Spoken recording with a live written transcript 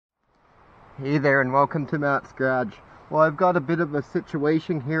Hey there and welcome to Matt's Garage. Well, I've got a bit of a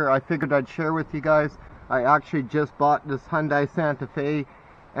situation here I figured I'd share with you guys. I actually just bought this Hyundai Santa Fe,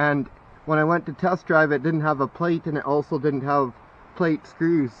 and when I went to test drive it didn't have a plate, and it also didn't have plate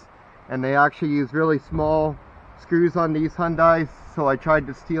screws, and they actually use really small screws on these Hyundais, so I tried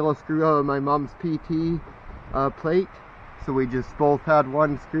to steal a screw out of my mom's PT plate. So we just both had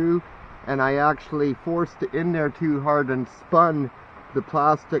one screw, and I actually forced it in there too hard and spun the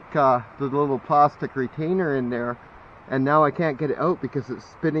plastic, the little plastic retainer in there, and now I can't get it out because it's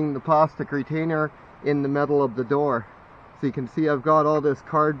spinning the plastic retainer in the metal of the door. So you can see I've got all this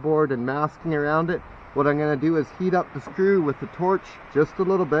cardboard and masking around it. What I'm going to do is heat up the screw with the torch just a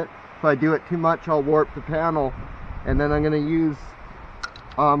little bit. If I do it too much, I'll warp the panel. And then I'm going to use,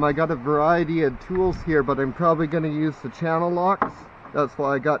 I got a variety of tools here, but I'm probably going to use the channel locks. That's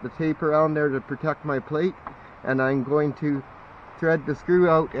why I got the tape around there to protect my plate. And I'm going to thread the screw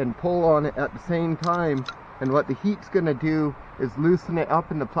out and pull on it at the same time, and what the heat's going to do is loosen it up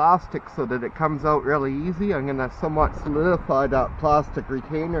in the plastic so that it comes out really easy. I'm going to somewhat solidify that plastic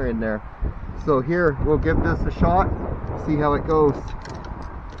retainer in there. So here, we'll give this a shot, see how it goes.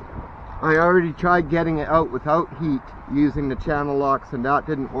 I already tried getting it out without heat using the channel locks, and that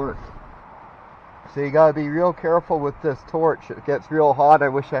didn't work. So you gotta be real careful with this torch. It gets real hot. I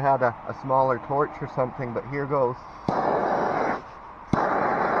wish I had a smaller torch or something, but here goes.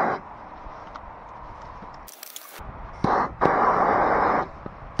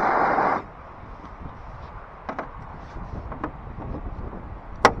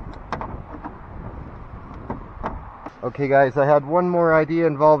 Okay guys, I had one more idea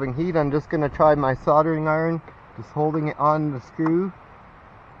involving heat. I'm just going to try my soldering iron, just holding it on the screw,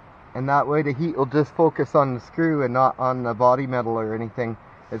 and that way the heat will just focus on the screw and not on the body metal or anything.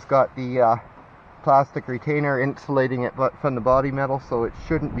 It's got the plastic retainer insulating it from the body metal, so it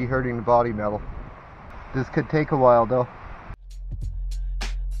shouldn't be hurting the body metal. This could take a while though.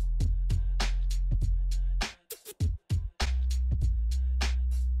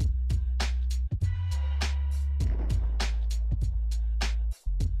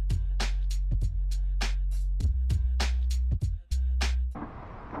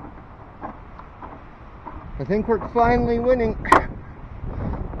 I think we're finally winning. It's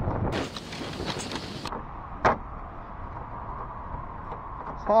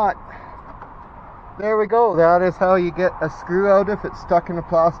hot. There we go. That is how you get a screw out if it's stuck in a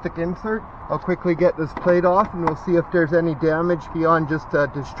plastic insert. I'll quickly get this plate off and we'll see if there's any damage beyond just a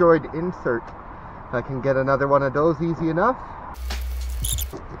destroyed insert. I can get another one of those easy enough.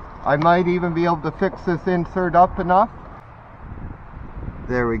 I might even be able to fix this insert up enough.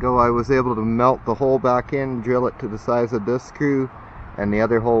 There we go. I was able to melt the hole back in, drill it to the size of this screw, and the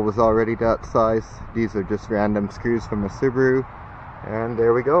other hole was already that size. These are just random screws from a Subaru, and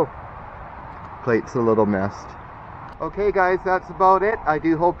there we go. Plate's a little messed. Okay guys, that's about it. I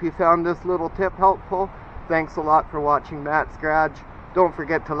do hope you found this little tip helpful. Thanks a lot for watching Matt's Garage. Don't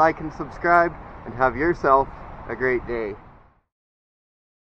forget to like and subscribe, and have yourself a great day.